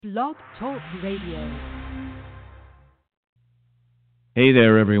Blog Talk Radio. Hey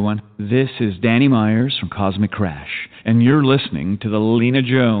there, everyone. This is Danny Myers from Cosmic Crash, and you're listening to the Lena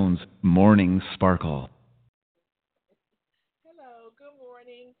Jones Morning Sparkle. Hello, good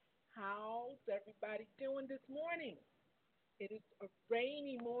morning. How's everybody doing this morning? It is a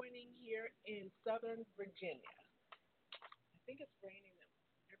rainy morning here in Southern Virginia. I think it's raining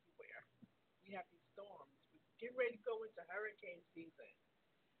everywhere. We have these storms. We're getting ready to go into hurricane season.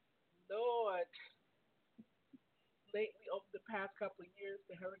 Lord, lately over the past couple of years,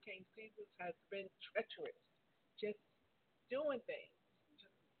 the hurricane season has been treacherous. Just doing things,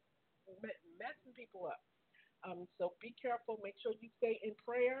 just messing people up. So be careful. Make sure you stay in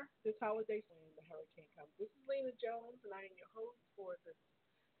prayer this holiday when the hurricane comes. This is Lena Jones, and I am your host for the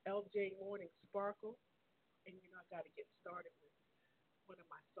LJ Morning Sparkle. And you know, I got to get started with one of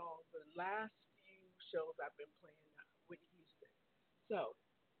my songs. The last few shows I've been playing Whitney Houston. So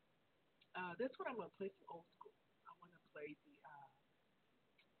that's what I'm going to play some old school. I want to play the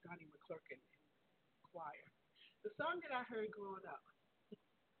Donnie McClurkin choir. The song that I heard growing up.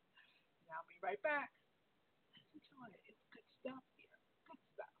 And I'll be right back. Enjoy it. It's good stuff here. Good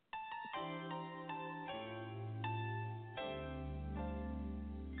stuff.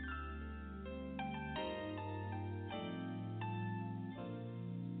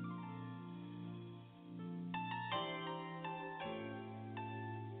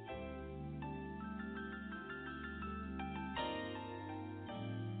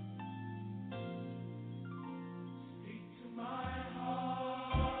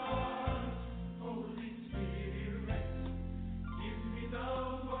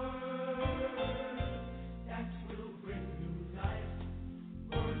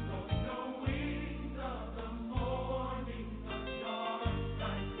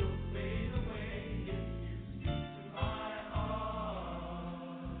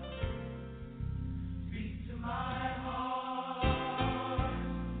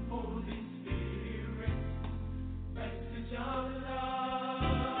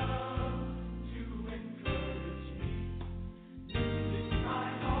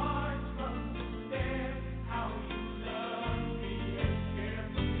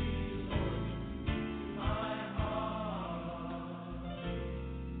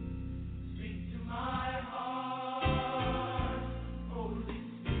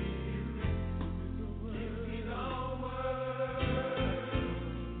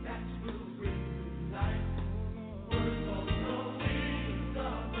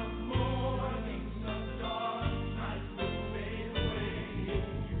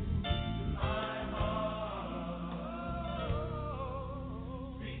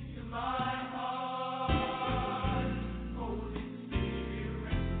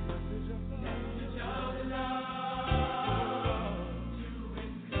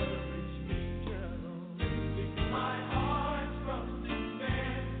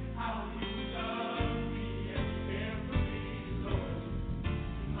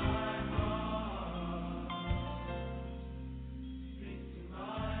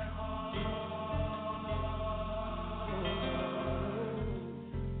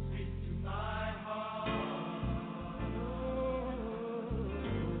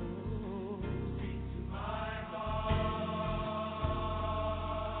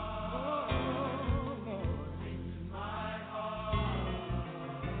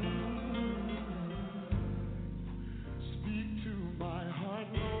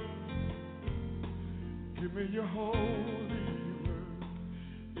 Give me your holy word.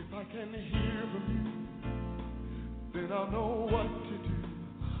 If I can hear from you, then I'll know what to do.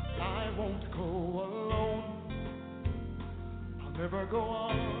 I won't go alone. I'll never go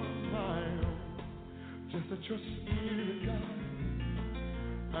on my own. Just let your spirit guide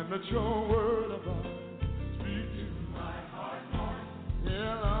and let your word abide. Speak to my heart, Lord.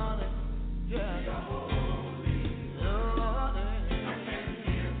 Yeah, Lord. Yeah, Lord.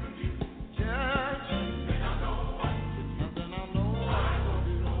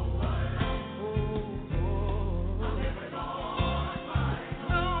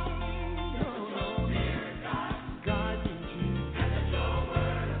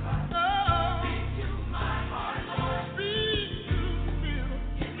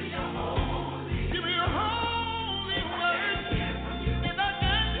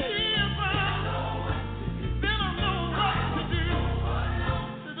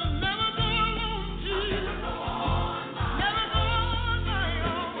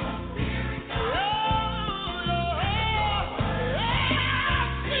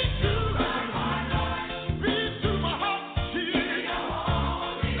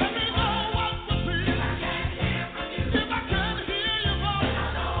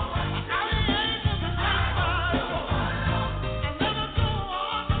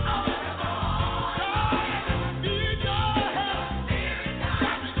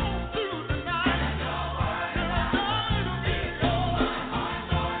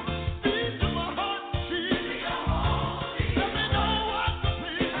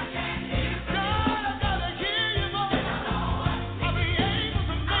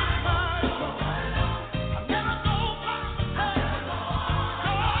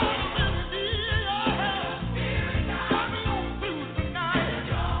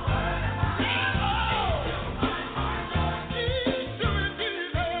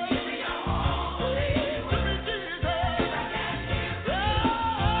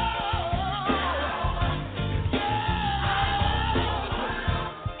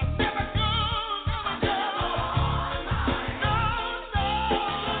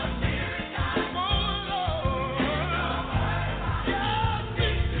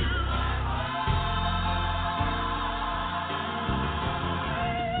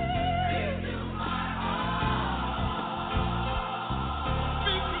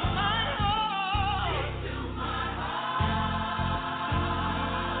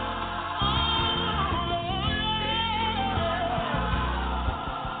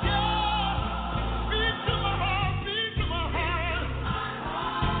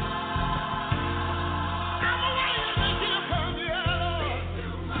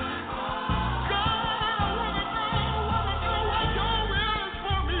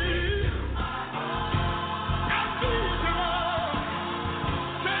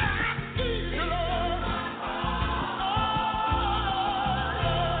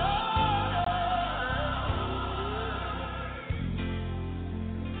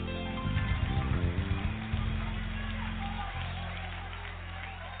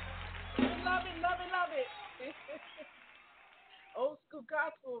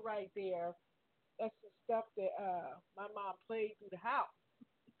 gospel right there. That's the stuff that my mom played through the house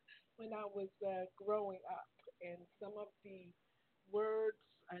when I was growing up. And some of the words,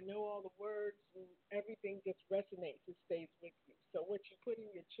 I know all the words, and everything just resonates. It stays with you. So what you put in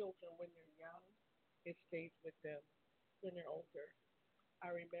your children when they're young, it stays with them when they're older.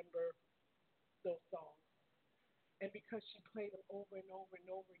 I remember those songs. And because she played them over and over and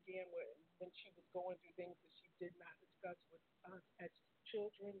over again when she was going through things that she did not discuss with us as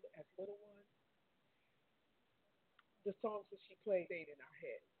children, as little ones, the songs that she played stayed in our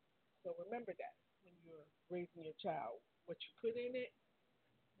head. So remember that when you're raising your child, what you put in it,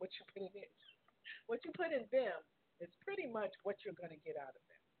 what you put in it, what you put in them is pretty much what you're going to get out of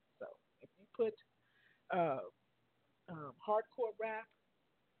them. So if you put uh, hardcore rap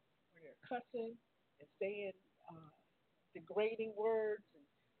where they're cussing and saying degrading words and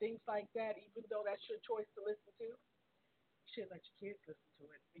things like that, even though that's your choice to listen to, you shouldn't let your kids listen to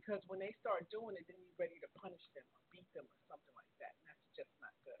it because when they start doing it, then you're ready to punish them or beat them or something like that, and that's just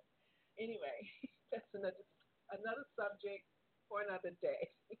not good. Anyway, that's another subject for another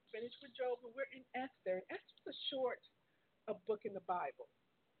day. We finished with Job, and we're in Esther. And Esther's a short a book in the Bible,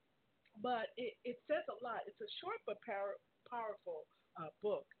 but it says a lot. It's a short but powerful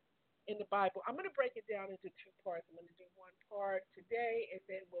book in the Bible. I'm going to break it down into two parts. I'm going to do one part today, and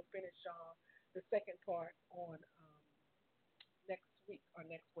then we'll finish the second part on next week or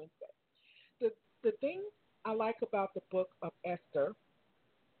next Wednesday. The thing I like about the book of Esther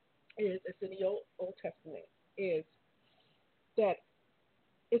is it's in the Old Testament is that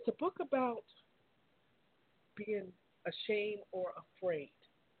it's a book about being ashamed or afraid.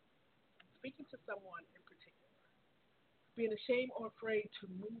 Speaking to someone in particular, being ashamed or afraid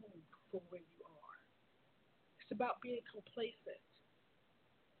to move from where you are. It's about being complacent,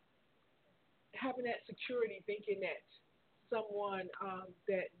 having that security, thinking that someone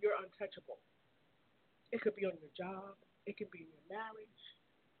that you're untouchable. It could be on your job. It could be in your marriage.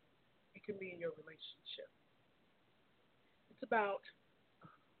 It can be in your relationship. It's about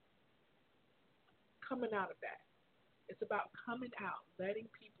coming out of that. It's about coming out,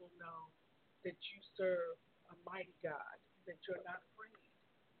 letting people know that you serve a mighty God, that you're not afraid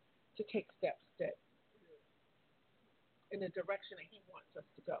to take steps that in the direction that He wants us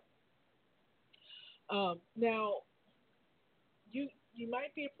to go. Now, you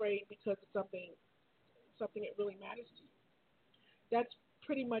might be afraid because of something that really matters to you. That's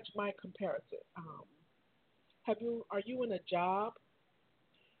pretty much my comparison. Are you in a job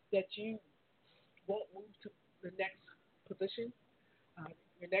that you won't move to the next position?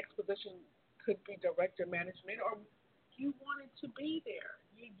 Your next position could be director management, or you wanted to be there.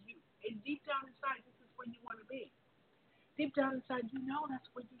 And deep down inside, this is where you want to be. Deep down inside, you know that's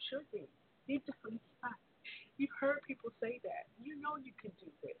where you should be. Deep down inside, you've heard people say that. You know you can do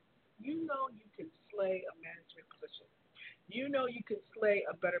this. You know you can slay a management position. You know you can slay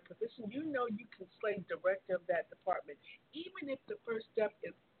a better position. You know you can slay director of that department, even if the first step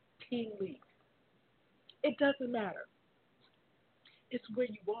is team lead. It doesn't matter. It's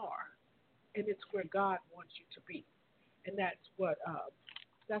where you are, and it's where God wants you to be, and that's what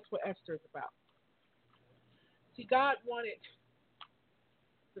Esther is about. See, God wanted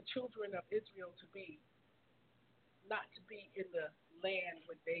the children of Israel to be not to be in the land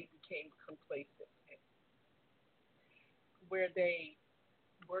where they became complacent, where they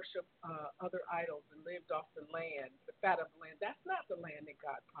worship other idols and lived off the land, the fat of the land. That's not the land that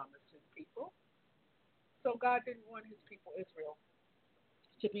God promised His people. So God didn't want His people, Israel,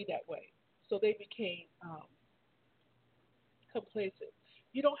 to be that way. So they became complacent.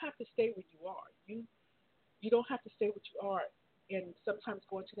 You don't have to stay where you are. You don't have to stay where you are. And sometimes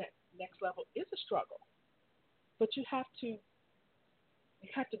going to that next level is a struggle. But you have to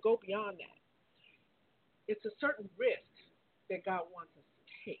go beyond that. It's a certain risk that God wants us to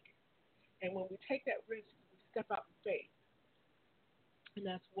take. And when we take that risk, we step out in faith. And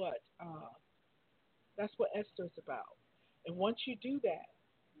that's what Esther's about. And once you do that,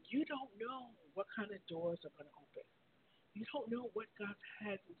 you don't know what kind of doors are going to open. You don't know what God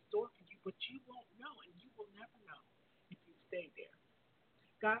has in store for you, but you won't know, and you will never know if you stay there.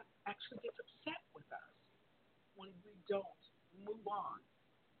 God actually gets upset with us when we don't move on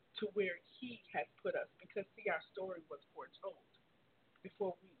to where He has put us, because, see, our story was foretold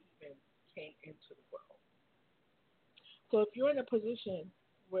before we even came into the world. So if you're in a position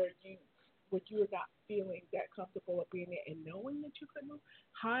where you're not feeling that comfortable of being there and knowing that you could move,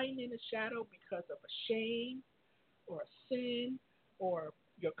 hiding in the shadow because of a shame or a sin or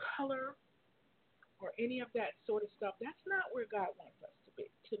your color or any of that sort of stuff, that's not where God wants us to be.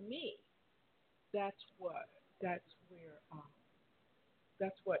 To me, that's where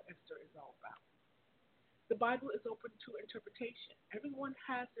That's what Esther is all about. The Bible is open to interpretation. Everyone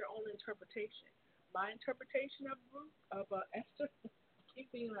has their own interpretation. My interpretation of Esther, keep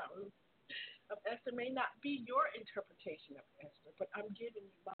thinking about Ruth, of Esther may not be your interpretation of Esther, but I'm giving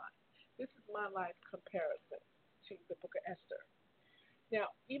you mine. This is my life comparison to the book of Esther.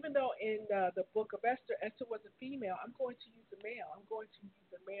 Now, even though in the book of Esther, Esther was a female, I'm going to use a male. I'm going to use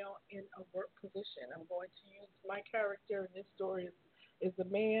a male in a work position. I'm going to use my character in this story is a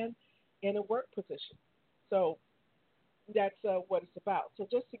man in a work position. So that's what it's about. So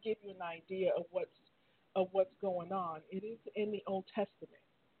just to give you an idea of what's going on, it is in the Old Testament,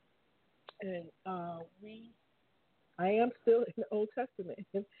 and I am still in the Old Testament,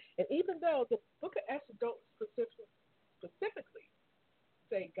 and even though the book of Esther don't specifically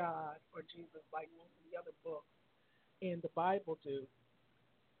say God or Jesus like most of the other books in the Bible do,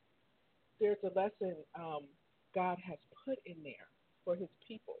 there's a lesson God has put in there for his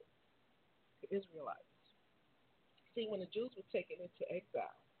people, the Israelites. See, when the Jews were taken into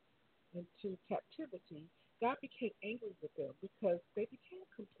exile, into captivity, God became angry with them because they became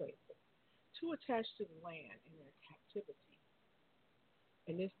complacent, too attached to the land in their captivity.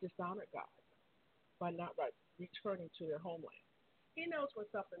 And this dishonored God by not returning to their homeland. He knows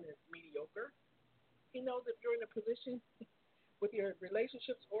when something is mediocre. He knows if you're in a position with your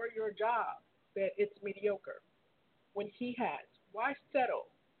relationships or your job that it's mediocre. When he has, why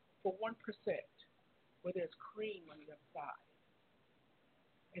settle for 1% where there's cream on the other side?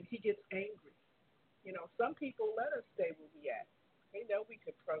 And he gets angry. You know, some people let us stay where we at. They know we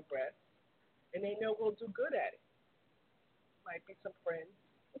could progress, and they know we'll do good at it. Might be some friends.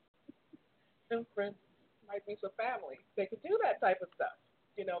 Some friends might be some family. They could do that type of stuff.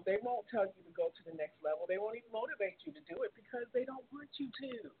 You know, they won't tell you to go to the next level. They won't even motivate you to do it because they don't want you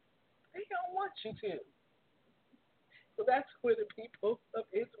to. They don't want you to. So that's where the people of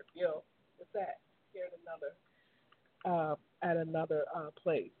Israel is at. Here at another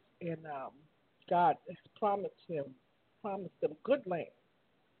place, and God promised them good land.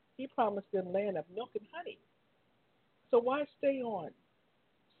 He promised them land of milk and honey. So why stay on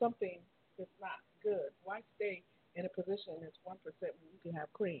something that's not good? Why stay in a position that's 1% when you can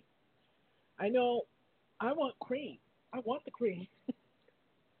have cream? I know I want cream. I want the cream.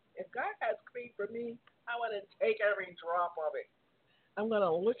 If God has cream for me, I want to take every drop of it. I'm going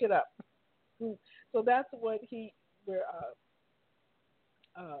to look it up. So that's what where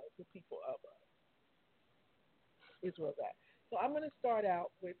the people of Israel's at. So I'm going to start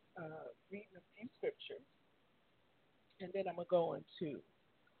out with reading a few scriptures, and then I'm going to go into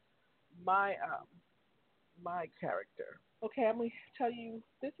my character. Okay, I'm going to tell you,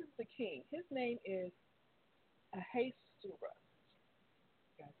 this is the king. His name is Ahasuerus.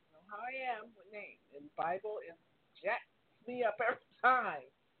 You guys know how I am with names, and the Bible is jacks me up every time.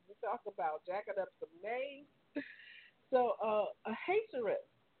 We talk about jacking up some names. So Ahasuerus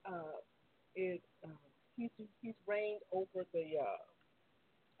is he's reigned over the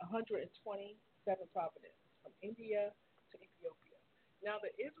 127 provinces from India to Ethiopia. Now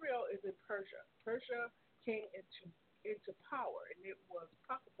the Israel is in Persia. Persia came into power, and it was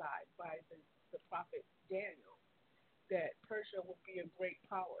prophesied by the prophet Daniel that Persia would be a great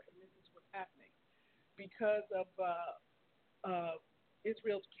power, and this is what's happening because of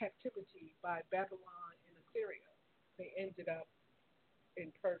Israel's captivity by Babylon and Assyria. They ended up in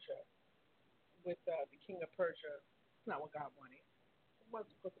Persia with the king of Persia. It's not what God wanted. It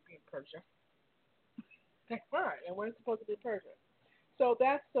wasn't supposed to be in Persia. They weren't, and we're supposed to be in Persia. So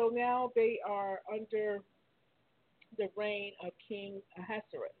now they are under the reign of King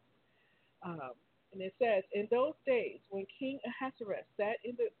Ahasuerus. And it says, in those days when King Ahasuerus sat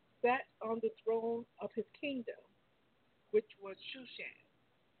on the throne of his kingdom, which was Shushan,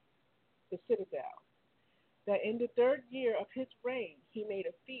 the citadel, that in the third year of his reign he made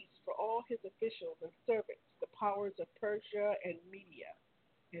a feast for all his officials and servants, the powers of Persia and Media,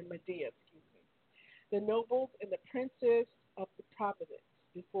 the nobles and the princes of the province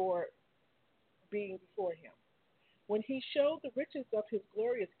before him. When he showed the riches of his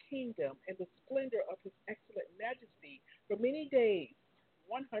glorious kingdom and the splendor of his excellent majesty for many days,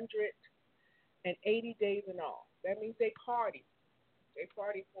 180 days in all. That means they partied. They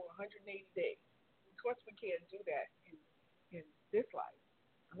partied for 180 days. Of course, we can't do that in this life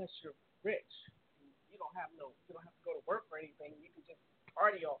unless you're rich. You don't have to go to work or anything. You can just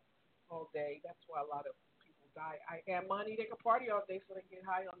party all day. That's why a lot of people die. I have money, they can party all day, so they get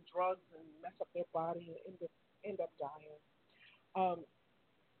high on drugs and mess up their body and end up dying.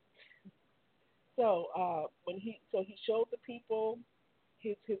 So he showed the people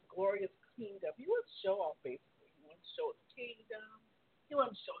his glorious kingdom. He wants to show off, basically. He wants to show his kingdom. He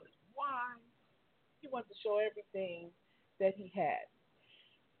wanted to show his wife. He wanted to show everything that he had.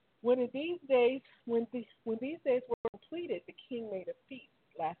 When these days were completed, the king made a feast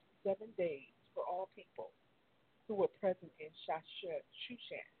lasting 7 days for all people who were present in Shushan,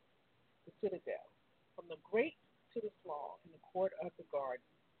 the citadel, from the great to the small, in the court of the garden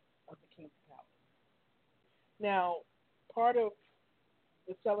of the king's palace. Now, part of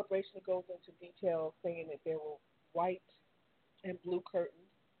the celebration goes into detail, saying that there were white and blue curtains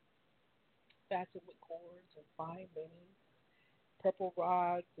fastened with cords and fine linen, purple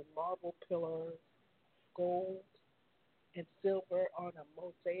rods and marble pillars, gold and silver on a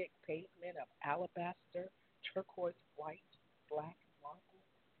mosaic pavement of alabaster, turquoise, white, black, and marble.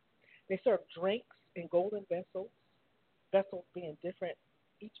 They served drinks in golden vessels, vessels being different,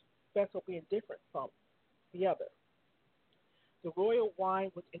 each vessel being different from the other. The royal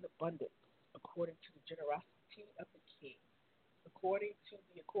wine was in abundance, according to the generosity of the king, according to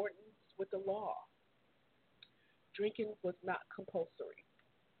the accordance with the law. Drinking was not compulsory,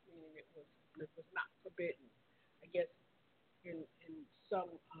 meaning it was not forbidden. I guess in some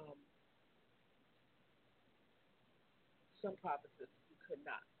um, some provinces you could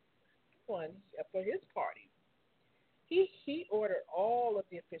not. One for his party, he ordered all of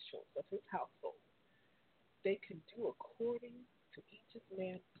the officials of his household. They could do according to each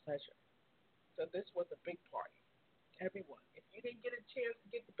man's pleasure. So this was a big party. Everyone. If you didn't get a chance to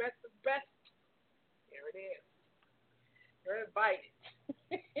get the best of the best, here it is. You're invited.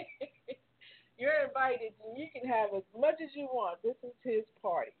 You're invited, and you can have as much as you want. This is his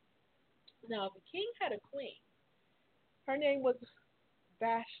party. Now, the king had a queen. Her name was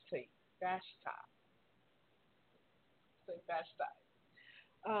Vashti. Vashti. Say Vashti.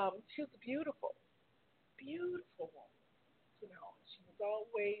 She was beautiful, beautiful woman. She was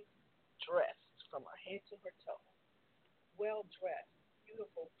always dressed from her head to her toe, well dressed,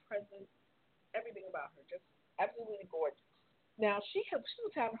 beautiful, present, everything about her, just absolutely gorgeous. Now she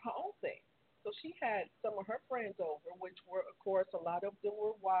was having her own thing. So she had some of her friends over, which were, of course, a lot of them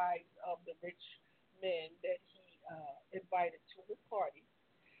were wives of the rich men that he invited to his party.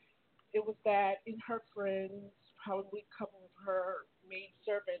 It was that and her friends, probably a couple of her maid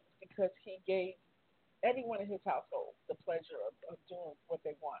servants, because he gave everyone in his household the pleasure of doing what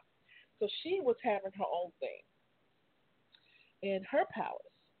they want. So she was having her own thing in her palace.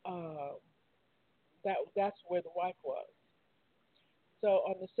 That's where the wife was. So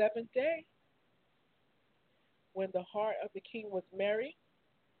on the seventh day, when the heart of the king was merry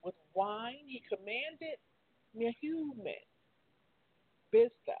with wine, he commanded Mehuman,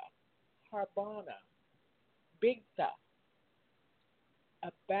 Biztha, Harbona, Bigtha,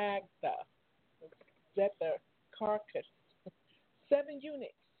 Abagtha, Zethar, Carcass, 7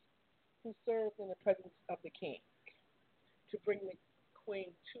 eunuchs who served in the presence of the king to bring the queen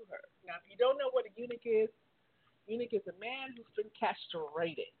to her. Now, if you don't know what a eunuch is a man who's been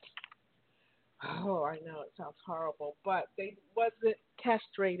castrated. Oh, I know it sounds horrible, but they wasn't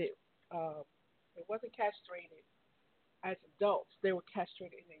castrated. Um, it wasn't castrated as adults. They were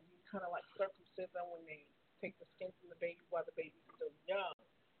castrated, and they kind of like circumcise them when they take the skin from the baby while the baby's still young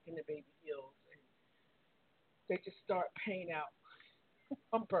in the baby heals, and they just start paying out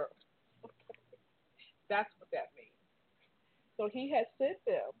on birth. That's what that means. So he had sent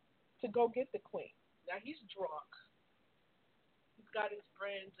them to go get the queen. Now he's drunk. He's got his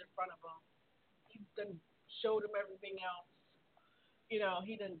friends in front of him. He's done showed them everything else. He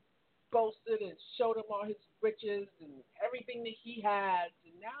done boasted and showed them all his riches and everything that he has.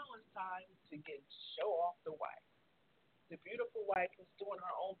 And now it's time to show off the wife. The beautiful wife who's doing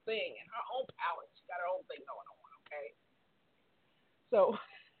her own thing in her own palace. She got her own thing going on, okay? So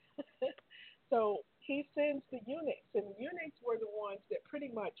so he sends the eunuchs, and the eunuchs were the ones that pretty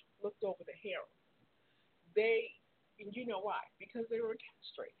much looked over the harem. They, and you know why? Because they were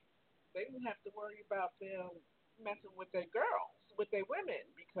castrated. They didn't have to worry about them messing with their girls, with their women,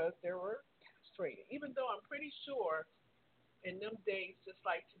 because they were castrated. Even though I'm pretty sure in them days, just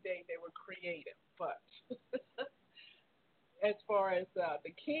like today, they were creative. But as far as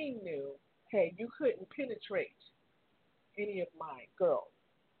the king knew, hey, you couldn't penetrate any of my girls.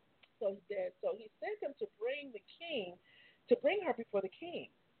 So he did. So he sent them to bring her before the king,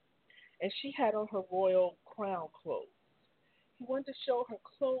 and she had on her royal crown clothes. He wanted to show her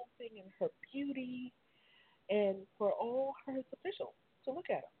clothing and her beauty, and for all her officials to look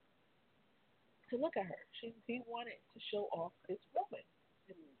at her, He wanted to show off his woman.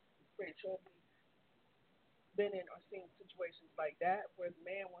 And I'm pretty sure we've been in or seen situations like that where the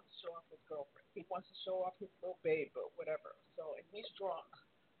man wants to show off his girlfriend. He wants to show off his little babe or whatever. So, and he's drunk.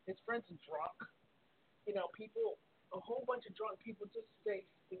 His friends are drunk. People. a whole bunch of drunk people just say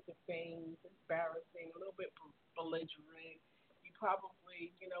stupid things, embarrassing, a little bit belligerent. You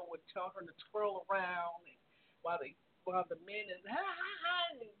probably, would tell her to twirl around and while the while the men is ha ha ha,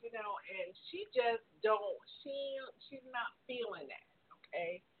 and she just don't. She's not feeling that.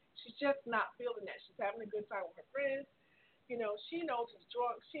 Okay, she's just not feeling that. She's having a good time with her friends. She knows he's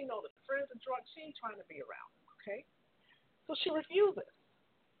drunk. She knows the friends are drunk. She ain't trying to be around him. Okay, so she refuses.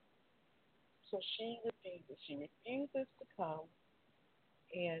 So she refuses. She refuses to come,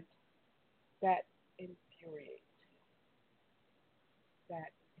 and that infuriates.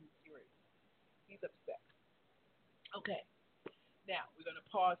 That infuriates. He's upset. Okay. Now we're going to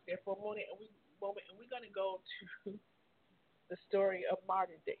pause there for a moment, and we're going to go to the story of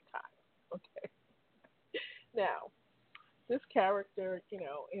modern day time. Okay. Now, this character,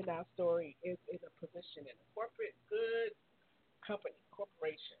 in our story is in a position in a corporate good company,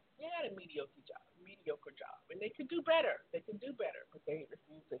 corporation. They had a mediocre job, and they could do better. They can do better, but they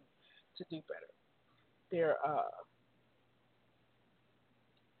refusing to do better. They're,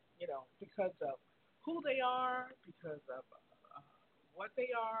 because of who they are, because of what they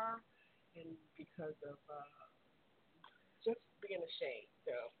are, and because of just being ashamed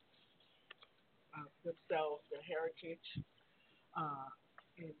of themselves, their heritage,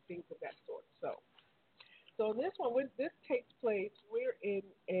 and things of that sort. So this one, when this takes place, we're in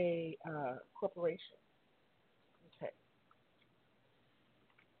a corporation. Okay.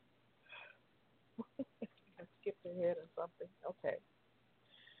 I skipped ahead or something. Okay.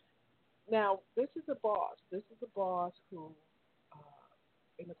 Now, this is a boss. This is a boss who,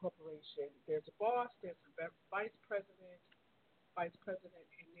 in the corporation, there's a boss, there's a vice president,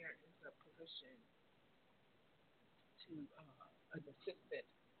 and there is a position to an assistant.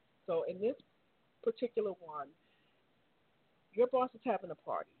 So in this particular one, your boss is having a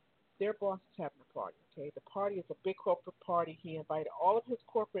party. Their boss is having a party. Okay, the party is a big corporate party. He invited all of his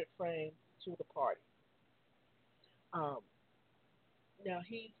corporate friends to the party. Um, Now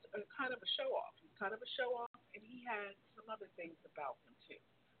he's kind of a show off. He's kind of a show off, and he has some other things about him too.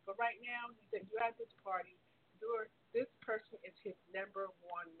 But right now, he said, "You're at this party. This person is his number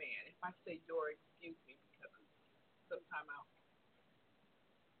one man." If I say "your," excuse me, because sometimes I'll,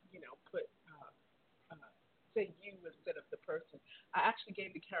 put say "you" instead of the person. I actually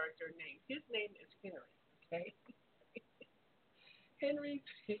gave the character a name. His name is Henry. Okay, Henry.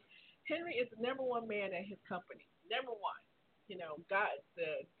 Henry is the number one man at his company. Number one. God,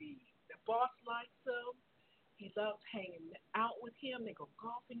 the boss likes him. He loves hanging out with him. They go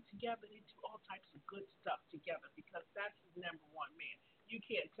golfing together. They do all types of good stuff together because that's his number one man. You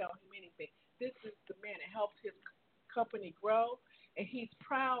can't tell him anything. This is the man that helps his company grow, and he's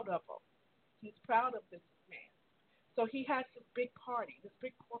proud of him. He's proud of this man. So he has this big party, this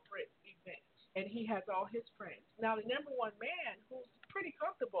big corporate event, and he has all his friends. Now, the number one man, who's pretty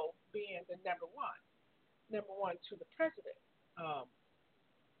comfortable being the number one to the president.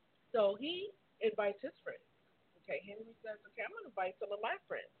 So he invites his friends. Okay, Henry says, "Okay, I'm going to invite some of my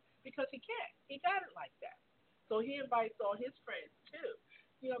friends because he can't. He got it like that." So he invites all his friends too.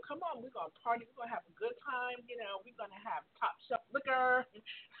 Come on, we're going to party. We're going to have a good time. We're going to have top shelf liquor,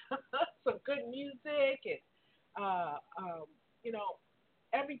 some good music, and uh, um, you know,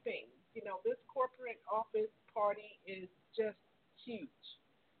 everything. This corporate office party is just huge.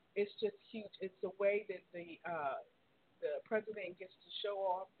 It's just huge. It's the way that the president gets to show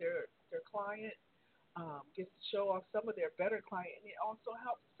off their client, gets to show off some of their better client, and it also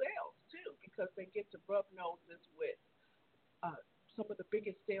helps sales too because they get to rub noses with some of the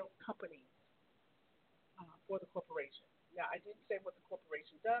biggest sales companies for the corporation. Now, I didn't say what the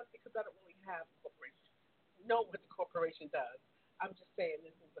corporation does because I don't really have a corporation. Know what the corporation does. I'm just saying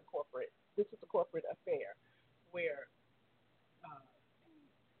this is a corporate affair where uh,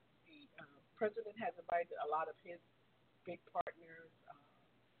 the president has invited a lot of his big partners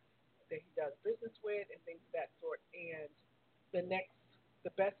that he does business with and things of that sort. And the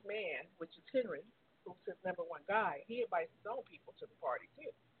best man, which is Henry, who's his number one guy, he invites his own people to the party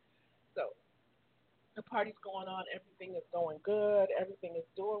too. So the party's going on, everything is going good, everything is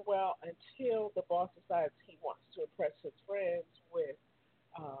doing well until the boss decides he wants to impress his friends with,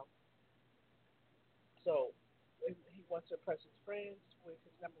 um, so he wants to impress his friends with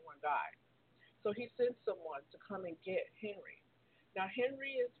his number one guy. So he sends someone to come and get Henry. Now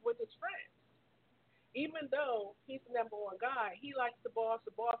Henry is with his friends. Even though he's the number one guy, he likes the boss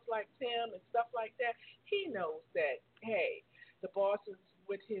likes him and stuff like that. He knows that, hey, the boss is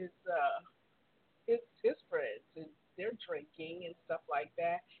with his friends and they're drinking and stuff like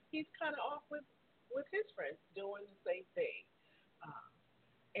that. He's kind of off with his friends doing the same thing.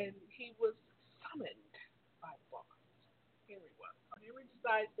 And he was summoned by the boss.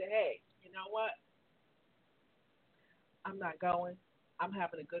 said, hey, you know what? I'm not going. I'm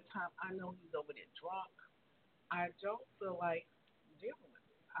having a good time. I know he's over there drunk. I don't feel like dealing with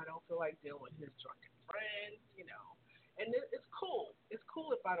it. I don't feel like dealing with his drunken friends. And it's cool. It's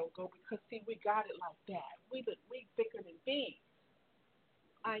cool if I don't go because see, we got it like that. We thicker than thieves.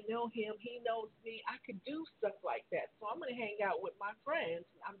 I know him. He knows me. I could do stuff like that. So I'm gonna hang out with my friends.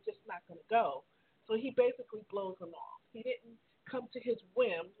 I'm just not gonna go. So he basically blows them off. He didn't come to his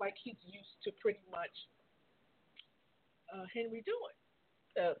whim like he's used to pretty much Henry doing.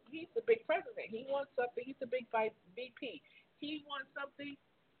 He's the big president. He wants something. He's the big VP. He wants something.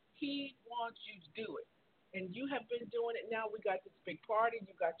 He wants you to do it. And you have been doing it now. We got this big party.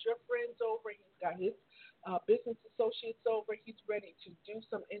 You got your friends over. He's got his business associates over. He's ready to do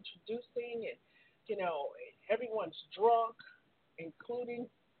some introducing, and everyone's drunk, including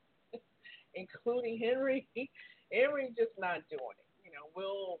Henry. Henry's just not doing it.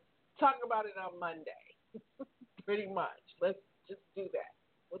 We'll talk about it on Monday. Pretty much. Let's just do that.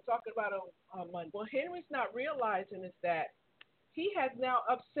 We'll talk about it on Monday. Well, Henry's not realizing is that he has now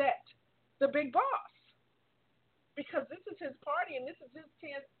upset the big boss because this is his party and this is his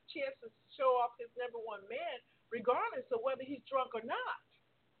chance to show off his number one man, regardless of whether he's drunk or not.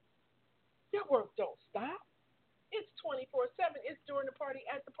 Your work don't stop. It's 24/7. It's during the party,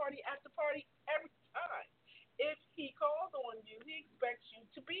 at the party, every time. If he calls on you, he expects you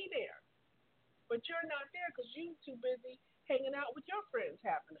to be there. But you're not there because you're too busy hanging out with your friends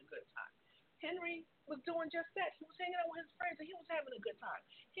having a good time. Henry was doing just that. He was hanging out with his friends and he was having a good time.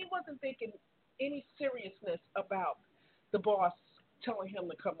 He wasn't thinking any seriousness about the boss telling him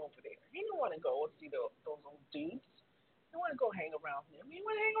to come over there. He didn't want to go and see those old dudes. He didn't want to go hang around him. He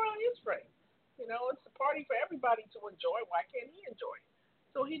wanted to hang around his friends. It's a party for everybody to enjoy. Why can't he enjoy it?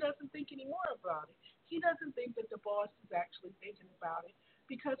 So he doesn't think any more about it. He doesn't think that the boss is actually thinking about it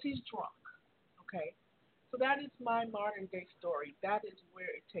because he's drunk. Okay? So that is my modern day story. That is where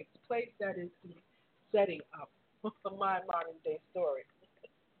it takes place. That is the setting up of my modern day story.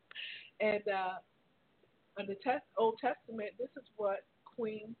 And in the Old Testament, this is what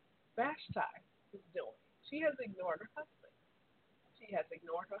Queen Vashti is doing. She has ignored her husband. She has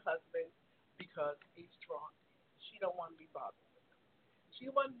ignored her husband because he's drunk. She don't want to be bothered with him. She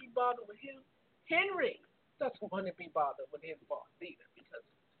don't want to be bothered with him. Henry doesn't want to be bothered with his boss either because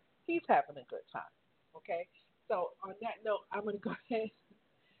he's having a good time. Okay? So on that note, I'm going to go ahead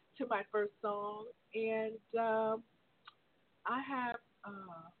to my first song. And I have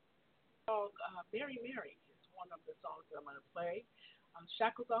song Mary Mary is one of the songs that I'm going to play.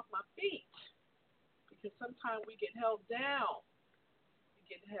 Shackles Off My Feet. Because sometimes we get held down.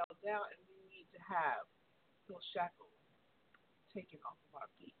 And we need to have those shackles taken off of our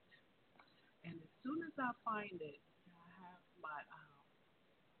feet. And as soon as I find it, I have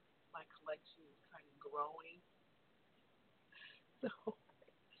my collection is kind of growing. So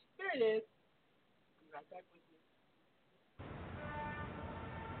here it is. I'll be right back with you.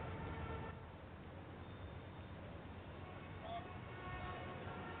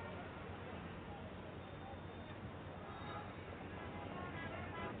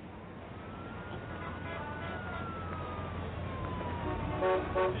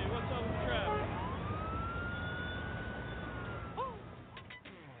 Hey, what's up with traffic?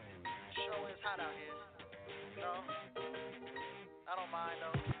 Sure is hot out here. I don't mind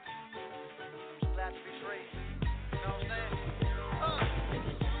though. Just glad to be free. You know what I'm saying?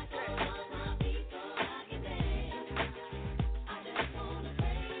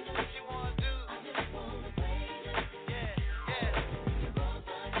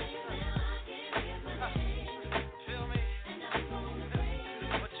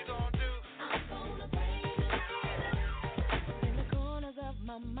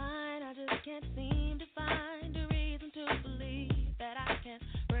 My mind, I just can't seem to find a reason to believe that I can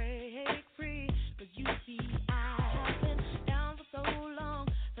break free. But you see, I have been down for so long,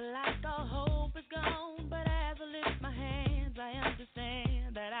 feel like all hope is gone. But as I lift my hands, I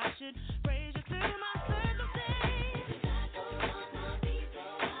understand that I should praise you through my circumstance.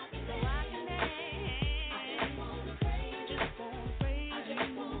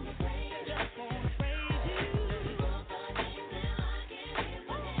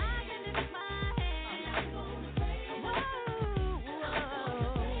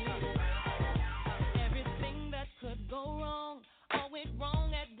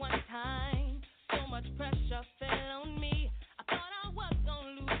 Pressure fell on me. I thought I was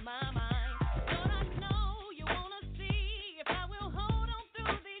gonna lose my mind.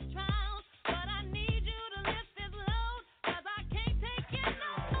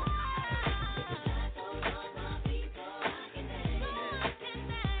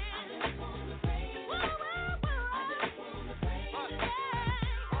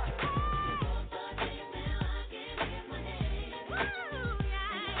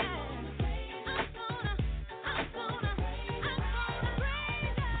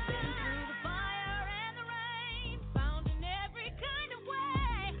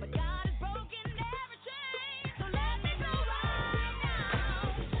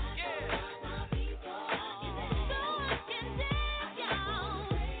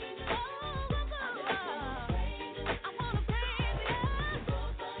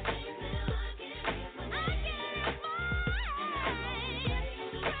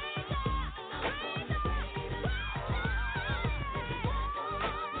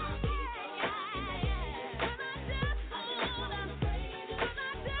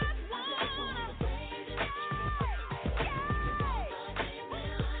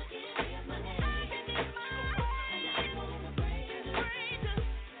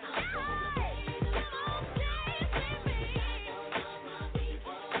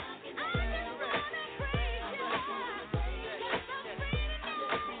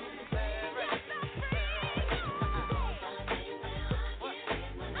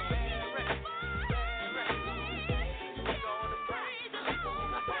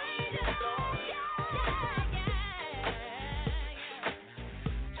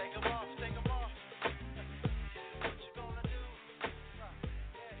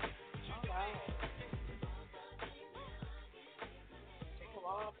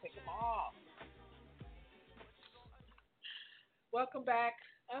 Welcome back.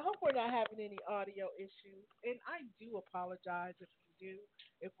 I hope we're not having any audio issues, and I do apologize if we do.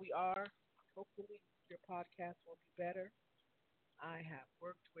 If we are, hopefully your podcast will be better. I have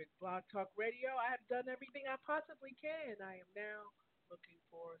worked with Blog Talk Radio. I have done everything I possibly can. I am now looking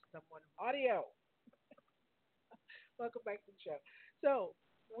for someone audio. Welcome back to the show. So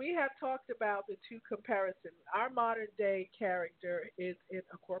we have talked about the two comparisons. Our modern day character is in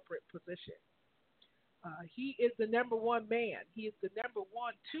a corporate position. He is the number one man. He is the number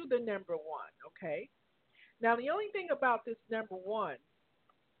one to the number one. Okay. Now the only thing about this number one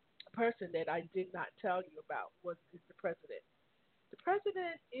person that I did not tell you about was is the president. The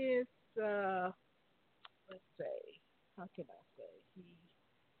president is let's say, how can I say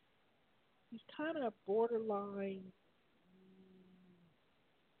he's kind of borderline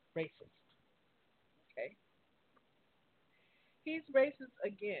racist. Okay, he's racist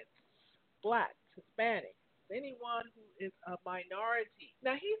against blacks, Hispanics, anyone who is a minority.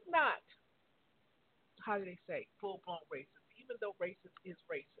 Now he's not, how do they say, full blown racist. Even though racist is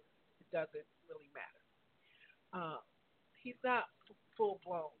racist, it doesn't really matter. He's not full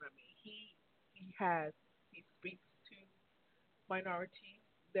blown. I mean, he speaks to minorities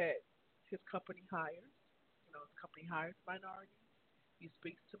that his company hires. You know, his company hires minorities. He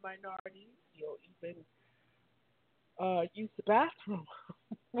speaks to minorities. He'll even use the bathroom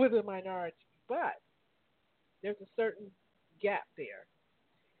with a minority. But there's a certain gap there,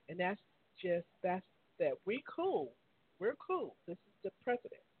 and that's that we cool. We're cool. This is the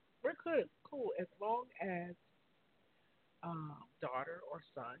president. We're good, cool, as long as daughter or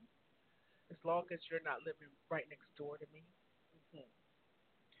son, as long as you're not living right next door to me.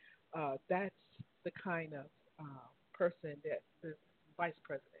 hmm that's the kind of person that the vice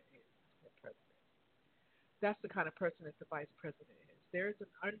president is. The president. That's the kind of person that the vice president is. There's an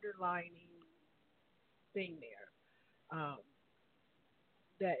underlying thing there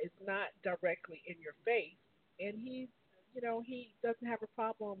that is not directly in your face, and he doesn't have a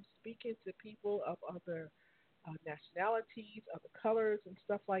problem speaking to people of other nationalities, other colors, and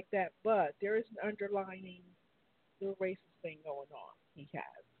stuff like that. But there is an underlying little racist thing going on. He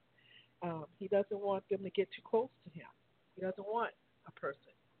has. He doesn't want them to get too close to him. He doesn't want a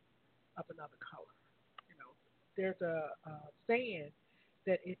person of another color. You know, there's a saying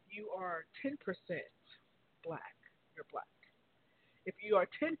that if you are 10% black, you're black. If you are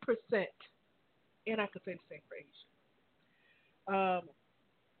 10%, and I could say the same for Asian.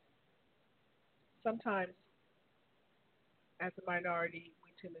 Sometimes, as a minority,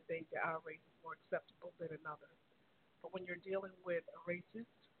 we tend to think that our race is more acceptable than another. But when you're dealing with a racist,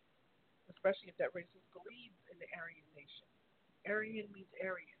 especially if that racist believes in the Aryan nation, Aryan means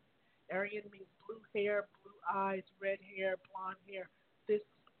Aryan. Aryan means blue hair, blue eyes, red hair, blonde hair. This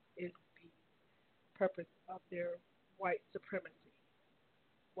is the purpose of their white supremacy.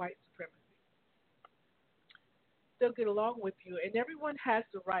 White supremacy. They'll get along with you, and everyone has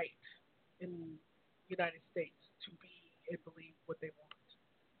the right in the United States to be and believe what they want.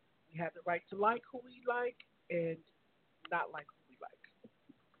 We have the right to like who we like and not like who we like.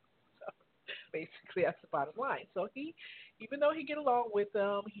 So basically, that's the bottom line. So even though he get along with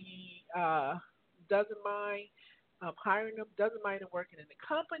them, he doesn't mind hiring them, doesn't mind them working in the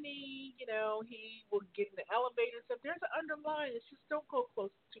company. You know, he will get in the elevator and stuff. There's an underlying. It's just don't go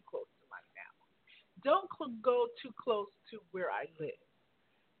too close to my family. Don't go too close to where I live.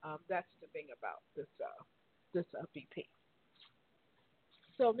 That's the thing about this VP.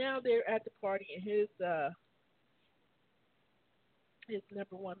 So now they're at the party, and his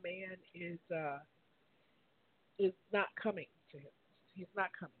number one man is not coming to him. He's not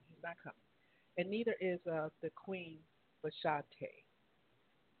coming. He's not coming, and neither is the Queen Vashti.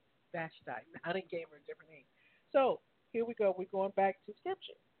 Vashti. I didn't gave her a different name. So here we go. We're going back to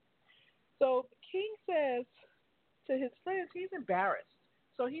scripture. So the king says to his friends, he's embarrassed.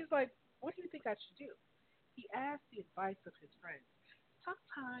 So he's like, what do you think I should do? He asked the advice of his friends.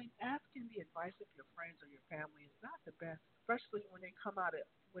 Sometimes asking the advice of your friends or your family is not the best, especially when they come out of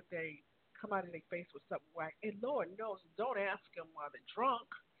their face with something whack. And Lord knows, don't ask them while they're drunk,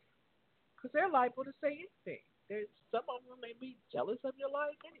 because they're liable to say anything. Some of them may be jealous of your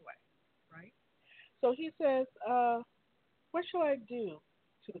life anyway, right? So he says, what shall I do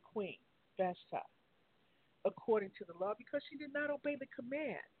to the queen, Vashti, according to the law, because she did not obey the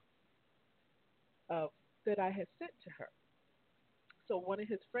command that I had sent to her? So one of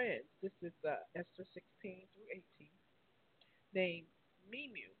his friends, this is Esther 16 through 18, named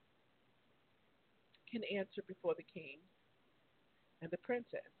Mimu, can answer before the king and the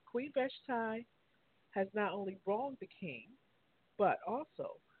princess. Queen Vashti has not only wronged the king, but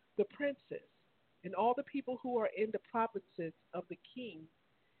also the princess and all the people who are in the provinces of King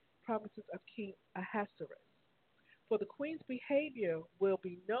Ahasuerus. For the queen's behavior will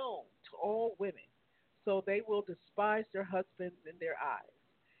be known to all women, so they will despise their husbands in their eyes.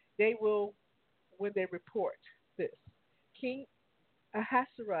 They will, when they report this. King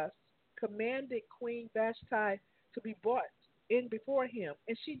Ahasuerus commanded Queen Vashti to be brought in before him,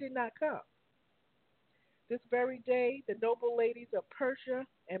 and she did not come. This very day, the noble ladies of Persia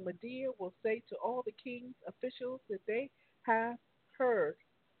and Media will say to all the king's officials that they have heard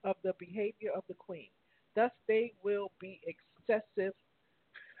of the behavior of the queen. Thus, they will be excessive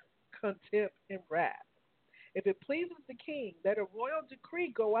contempt and wrath. If it pleases the king, let a royal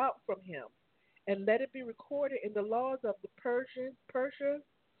decree go out from him, and let it be recorded in the laws of the Persia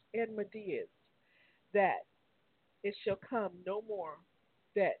and Medes, that it shall come no more,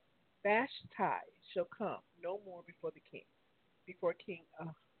 that Vashti shall come no more before the king, before King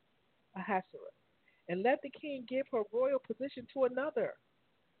Ahasuerus. And let the king give her royal position to another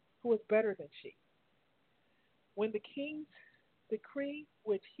who is better than she. When the king's decree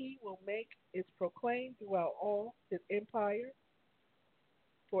which he will make is proclaimed throughout all his empire,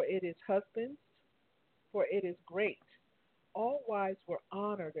 for it is husbands, for it is great. All wives will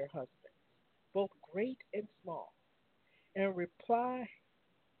honor their husbands, both great and small. And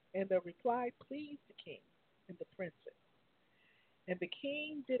the reply pleased the king and the princess. And the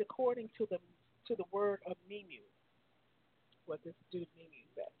king did according to the word of Memu, what this dude Memu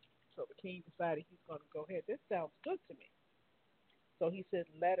said. So the king decided he's going to go ahead. This sounds good to me. So he sent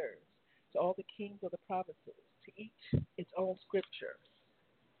letters to all the kings of the provinces, to each its own scripture,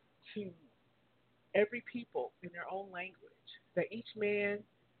 to every people in their own language, that each man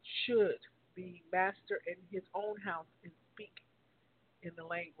should be master in his own house and speak in the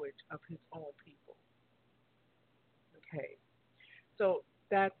language of his own people. Okay, so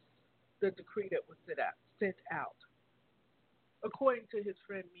that's the decree that was sent out. According to his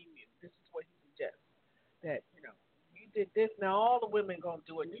friend Mimi, this is what he suggests, that, you did this, now all the women going to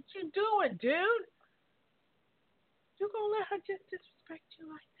do it. What you doing, dude? You going to let her just disrespect you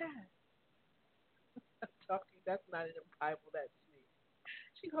like that? I'm talking, that's not in the Bible, that's me.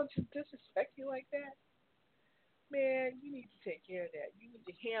 She going to just disrespect you like that? Man, you need to take care of that. You need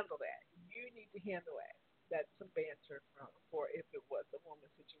to handle that. You need to handle that. That's some banter for if it was a woman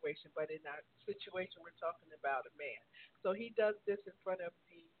situation, but in our situation, we're talking about a man. So he does this in front of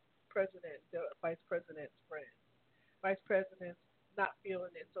the vice president's friend. Vice president's not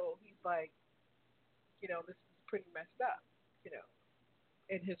feeling it, so he's like, this is pretty messed up,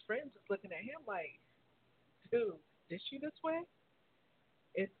 And his friends is looking at him like, dude, is she this way?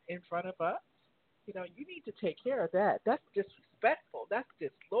 In front of us? You need to take care of that. That's disrespectful. That's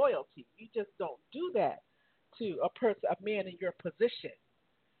disloyalty. You just don't do that to a man in your position.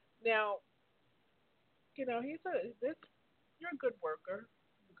 Now, you're a good worker.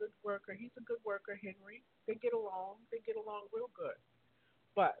 He's a good worker, Henry. They get along real good.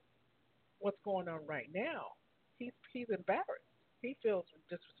 But what's going on right now? He's embarrassed. He feels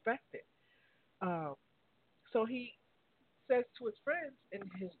disrespected. So he says to his friends in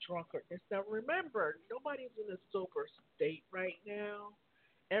his drunkenness. Now remember, nobody's in a sober state right now.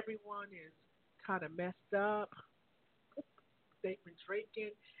 Everyone is kind of messed up. They've been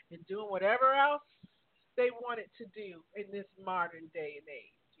drinking and doing whatever else they wanted to do in this modern day and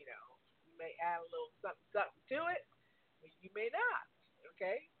age. You may add a little something to it, or you may not.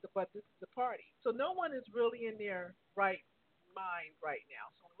 Okay, but this is the party. So no one is really in their right mind right now.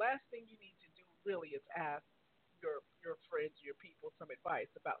 So the last thing you need to do really is ask your friends, your people, some advice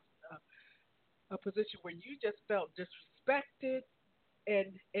about a position where you just felt disrespected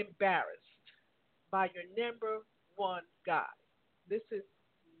and embarrassed by your number one guy. This is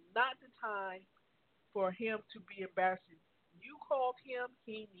not the time for him to be embarrassed. You called him;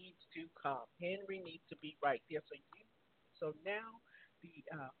 he needs to come. Henry needs to be right there. So now the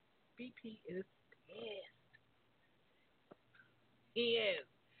VP is pissed. He is.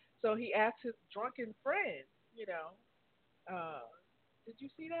 So he asked his drunken friend, did you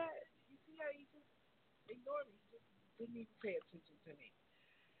see that? Did you see how he just ignored me? He just didn't even pay attention to me.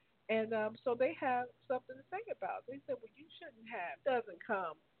 And so they have something to say about it. They said, well, you shouldn't have. It doesn't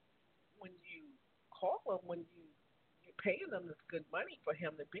come when you call him, when you're paying them this good money for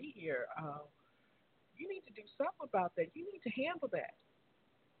him to be here. You need to do something about that. You need to handle that.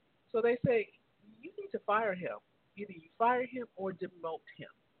 So they say, you need to fire him. Either you fire him or demote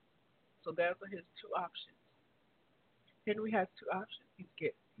him. So those are his two options. Henry has two options. He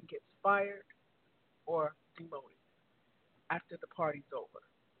gets fired or demoted after the party's over.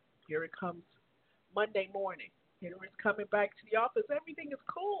 Here it comes Monday morning. Henry's coming back to the office. Everything is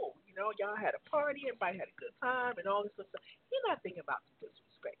cool. You know, y'all had a party. Everybody had a good time and all this other stuff. He's not thinking about the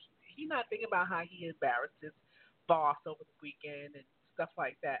disrespect. He's not thinking about how he embarrassed his boss over the weekend and stuff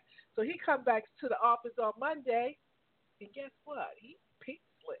like that. So he comes back to the office on Monday, and guess what? He's pink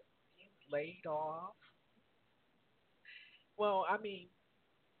slipped. He's laid off. Well, I mean,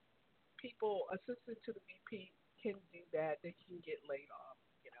 people assistant to the VP can do that. They can get laid off.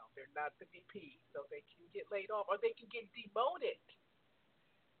 You know, they're not the VP, so they can get laid off or they can get demoted.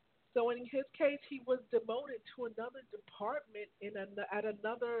 So in his case, he was demoted to another department at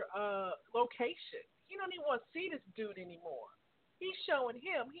another location. He don't even want to see this dude anymore. He's showing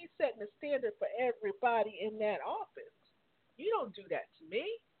him. He's setting the standard for everybody in that office. You don't do that to me.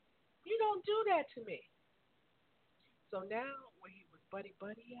 You don't do that to me. So now, where he was buddy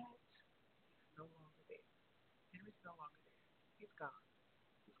at, he's no longer there. Henry's no longer there. He's gone.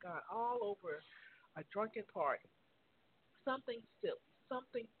 He's gone all over a drunken party. Something silly,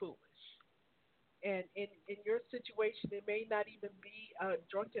 something foolish. And in your situation, it may not even be a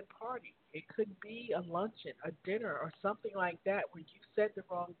drunken party. It could be a luncheon, a dinner, or something like that where you said the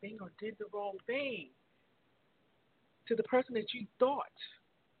wrong thing or did the wrong thing to the person that you thought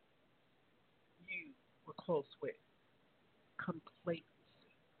you were close with. Complacency.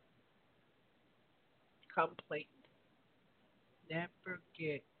 Complacency. Never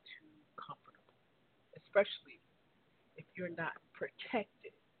get too comfortable, especially if you're not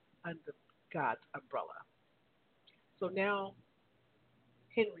protected under God's umbrella. So now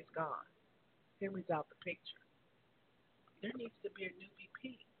Henry's gone. Henry's out the picture. There needs to be a new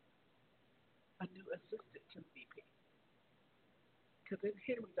VP, a new assistant to the VP. Because then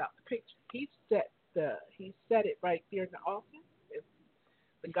Henry's out the picture. He set it right there in the office. It's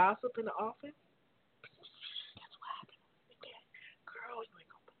the gossip in the office. Guess what happened? Girl, you ain't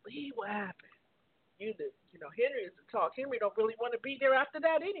gonna believe what happened. Henry is the talk. Henry don't really want to be there after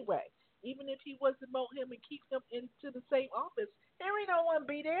that anyway. Even if he was to demote him and keep him into the same office, Henry don't want to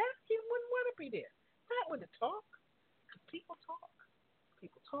be there. He wouldn't want to be there. Not when to talk. Because people talk.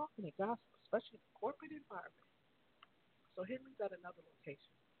 People talk and they gossip, especially in the corporate environment. So Henry's at another location.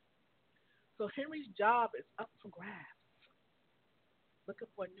 So Henry's job is up for grabs.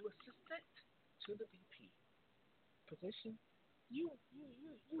 Looking for a new assistant to the VP position. You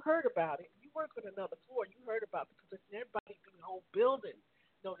heard about it. You work on another floor. You heard about the position. Everybody in the whole building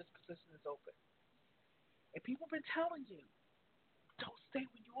know this position is open. And people have been telling you, don't stay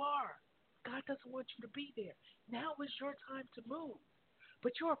where you are. God doesn't want you to be there. Now is your time to move.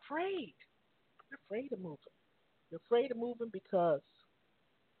 But you're afraid. You're afraid of moving. You're afraid of moving because,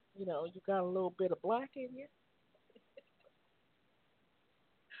 you got a little bit of black in you.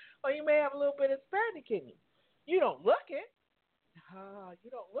 Or you may have a little bit of Hispanic in you. You don't look it. You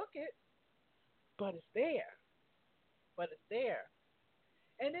don't look it. But it's there.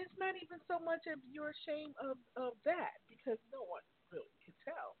 And it's not even so much of you're ashamed of that because no one really can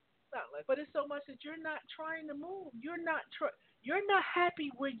tell. But it's so much that you're not trying to move. You're not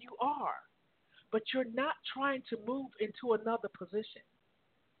happy where you are, but you're not trying to move into another position.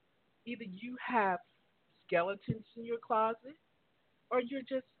 Either you have skeletons in your closet, or you're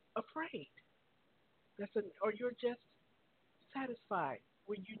just afraid. Or you're just satisfied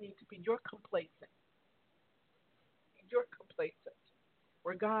where you need to be. You're complacent.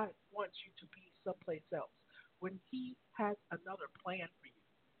 Where God wants you to be someplace else. When He has another plan for you.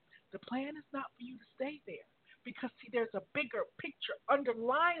 The plan is not for you to stay there. Because, see, there's a bigger picture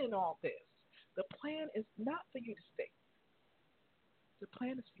underlying all this. The plan is not for you to stay. The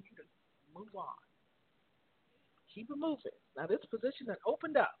plan is for you to move on. Keep it moving. Now, this position has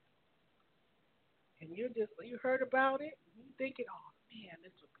opened up. And you heard about it. And you're thinking, oh, man,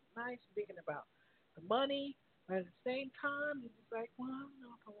 this would be nice. You're thinking about the money. But at the same time, you're just like, well, I don't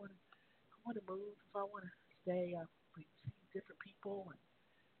know if I want to move, if I want to stay, see different people, and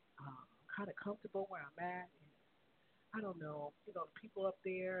I'm kind of comfortable where I'm at. And I don't know, the people up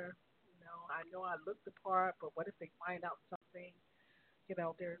there, I know I look the part, but what if they find out something?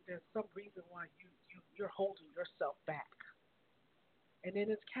 There's some reason why you're holding yourself back. And in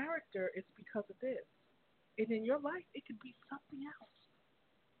his character, it's because of this. And in your life, it could be something else.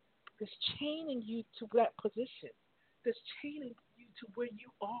 That's chaining you to that position. That's chaining you to where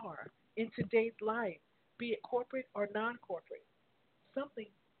you are in today's life, be it corporate or non-corporate. Something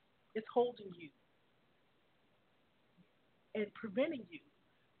is holding you and preventing you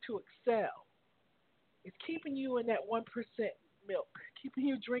to excel. It's keeping you in that 1% milk, keeping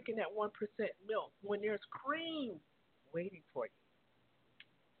you drinking that 1% milk when there's cream waiting for you.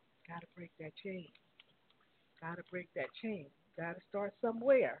 Got to break that chain. Got to break that chain. Got to start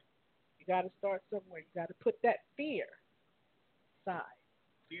somewhere. You got to start somewhere. You got to put that fear aside.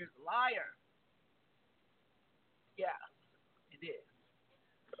 Fear's a liar. Yeah, it is.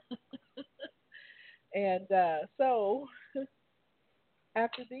 And so,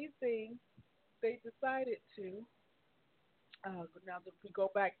 after these things, they decided to, now that we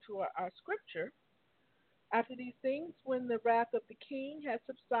go back to our scripture, after these things, when the wrath of the king had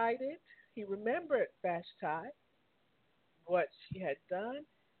subsided, he remembered Vashti, what she had done,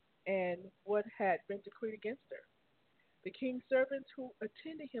 and what had been decreed against her. The king's servants who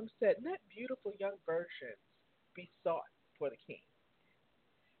attended him said, "Let beautiful young virgins be sought for the king,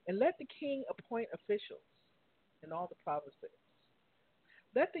 and let the king appoint officials in all the provinces.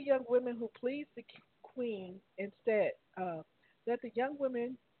 Let the young women who please the queen instead, let the young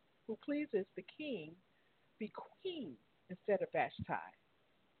women who pleases the king be queen instead of Vashti."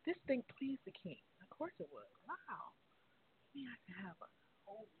 This thing pleased the king. Of course it would. Wow. Me, I can have a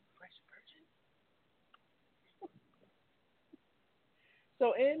whole new fresh virgin.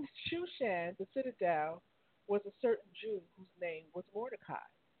 So in Shushan, the citadel, was a certain Jew whose name was Mordecai,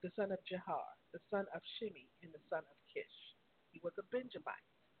 the son of Jehar, the son of Shimi, and the son of Kish. He was a Benjamite.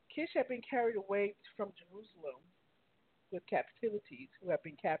 Kish had been carried away from Jerusalem with captivities, who had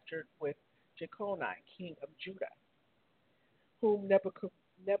been captured with Jeconiah, king of Judah, whom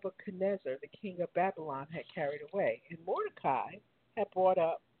Nebuchadnezzar, the king of Babylon, had carried away. And Mordecai had brought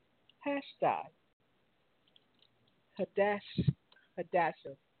up Hadassah,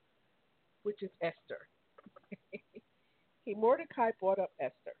 which is Esther. Mordecai brought up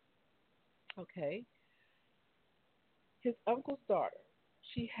Esther. Okay. His uncle's daughter.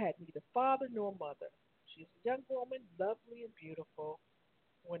 She had neither father nor mother. She was a young woman, lovely and beautiful,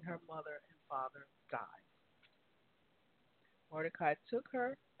 when her mother and father died. Mordecai took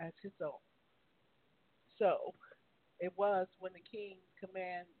her as his own. So it was when the king's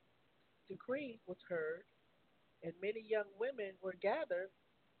command decree was heard, and many young women were gathered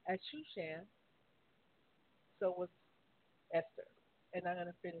at Shushan, so was Esther. And I'm going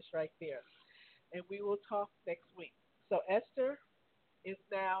to finish right there. And we will talk next week. So Esther is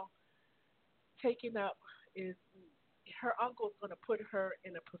now taken up, her uncle's going to put her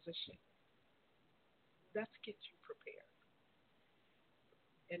in a position. Let's get you prepared.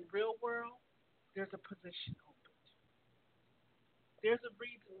 In real world, there's a position open. There's a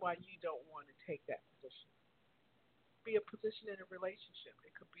reason why you don't want to take that position. It could be a position in a relationship.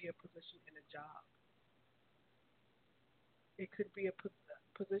 It could be a position in a job. It could be a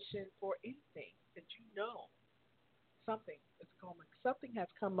position for anything that you know something is coming. Something has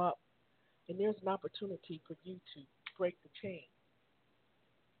come up, and there's an opportunity for you to break the chain.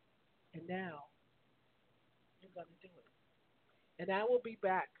 And now you're going to do it. And I will be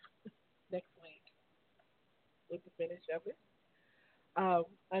back next week with the finish of it.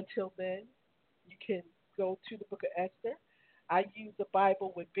 Until then, you can go to the book of Esther. I use the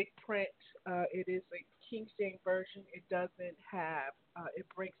Bible with big print. It is a King James version. It doesn't have, it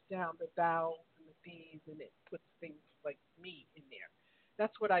breaks down the thous and the these, and it puts things like me in there.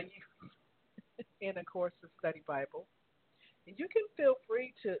 That's what I use in, of course, the study Bible. And you can feel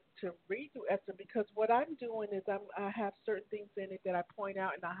free to read through Esther, because what I'm doing is I have certain things in it that I point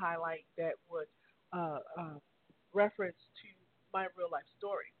out and I highlight that would reference to my real life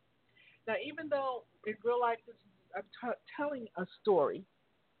story. Now, even though in real life I'm telling a story,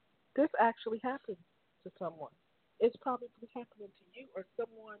 this actually happened to someone. It's probably happening to you or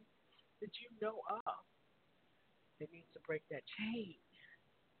someone that you know of that needs to break that chain.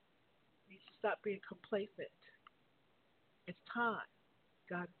 Needs to stop being complacent. It's time.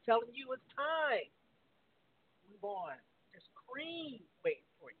 God is telling you it's time. Move on. There's cream waiting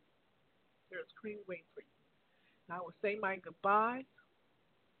for you. There's cream waiting for you. Now, I will say my goodbyes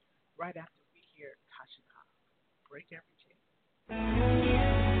right after we hear Tasha Cobb. Break every chain.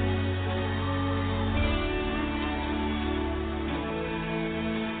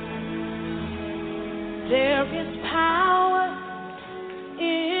 There is power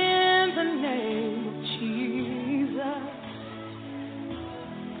in the name of Jesus.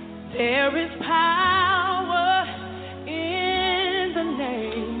 There is power in the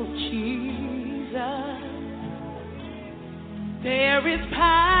name of Jesus. There is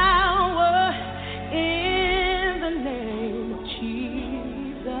power in the name of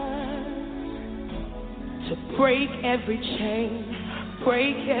Jesus to break every chain,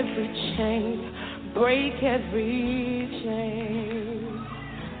 break every chain. Break every chain.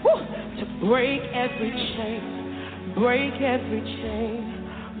 Woo! To break every chain. Break every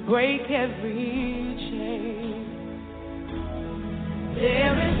chain. Break every chain.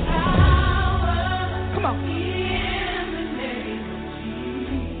 There is power. Come on. In the name of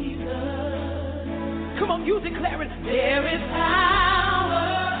Jesus. Come on, you declare it. There is power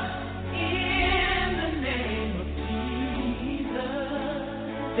in the name of Jesus.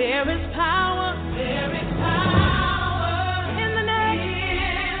 There is power. There is power in the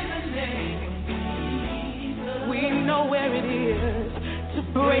name of Jesus. We know where it is to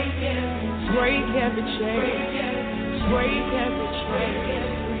break every chain. Break every chain.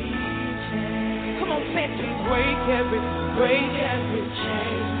 Come on, say it. Break every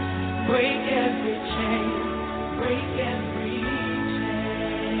chain. Break every chain. Break every chain.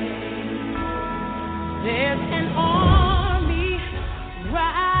 There's an army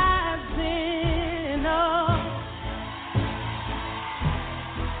rising up.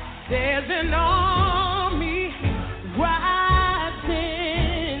 There's an army rising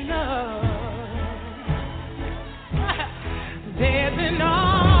up. There's an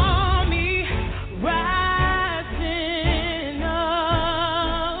army rising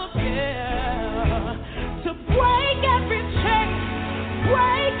up, yeah, to break every chain,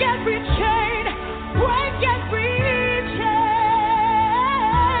 break every chain, break every chain,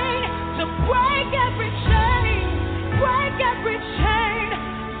 to break every chain, break every chain,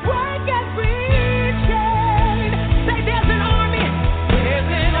 break every chain. Say there's an army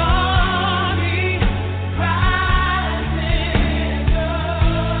rising up.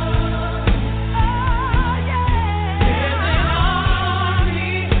 Oh yeah, there's an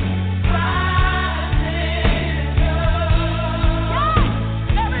army rising up. Yeah,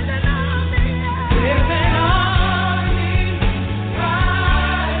 there is an army. There's an army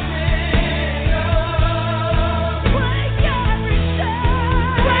rising up. Break every chain,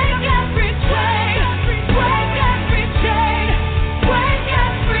 break every chain, break every chain, break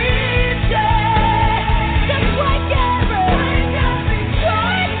every chain. Just break every chain,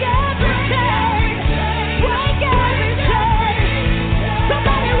 break every chain.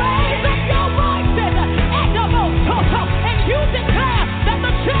 Somebody raise up your voices, echo, and you declare that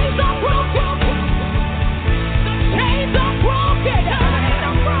the chains are broken. The chains are broken.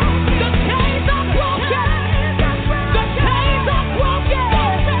 The chains are broken. The chains are broken.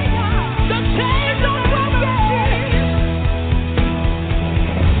 The chains are broken.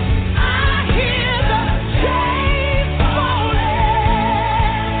 I hear the chains falling.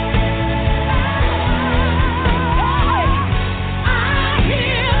 I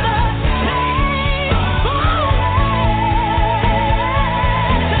hear the chains falling.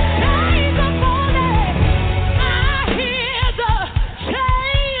 The chains are falling. I hear the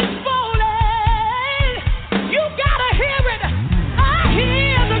chains falling. You gotta hear it. I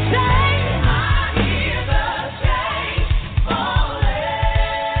hear the chains. I hear the chains falling.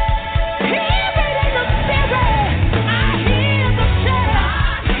 Hear it in the spirit. I hear the chains.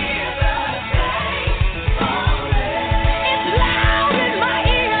 I hear the chains falling. It's loud in my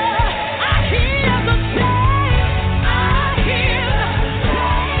ear. I hear the chains. I hear the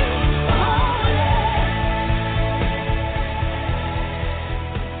chains falling.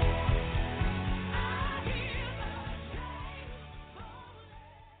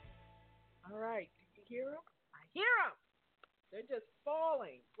 All right, did you hear them? I hear them. They're just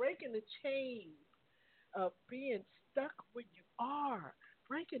falling, breaking the chains of being stuck where you are,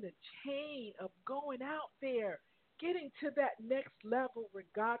 breaking the chain of going out there, getting to that next level where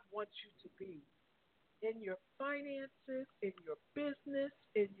God wants you to be in your finances, in your business,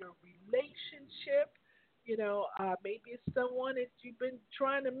 in your relationship. Maybe it's someone that you've been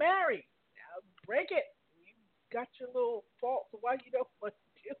trying to marry. Now break it. You got your little faults of why you don't want to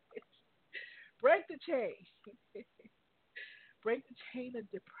do it. Break the chain. Break the chain of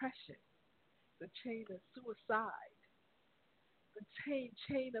depression, the chain of suicide, the chain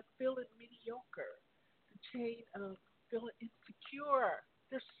of feeling mediocre, the chain of feeling insecure.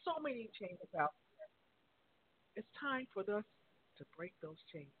 There's so many chains out there. It's time for us to break those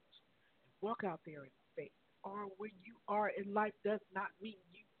chains and walk out there in faith. Or where you are in life does not mean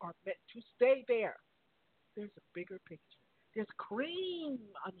you are meant to stay there. There's a bigger picture. There's cream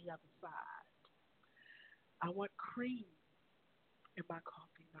on the other side. I want cream in my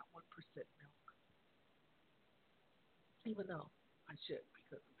coffee, not 1% milk. Even though I should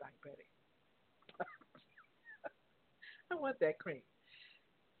because I'm diabetic. I want that cream.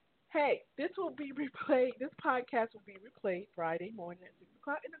 Hey, this will be replayed. This podcast will be replayed Friday morning at 6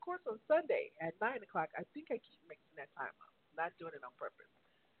 o'clock, and of course on Sunday at 9 o'clock. I think I keep mixing that time up. I'm not doing it on purpose.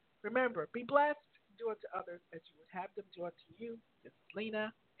 Remember, be blessed. Do unto others as you would have them do unto you. This is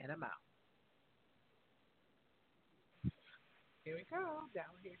Lena, and I'm out. Here we go.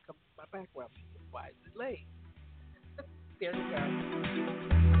 Down here comes my background music. Why is it late? There we go.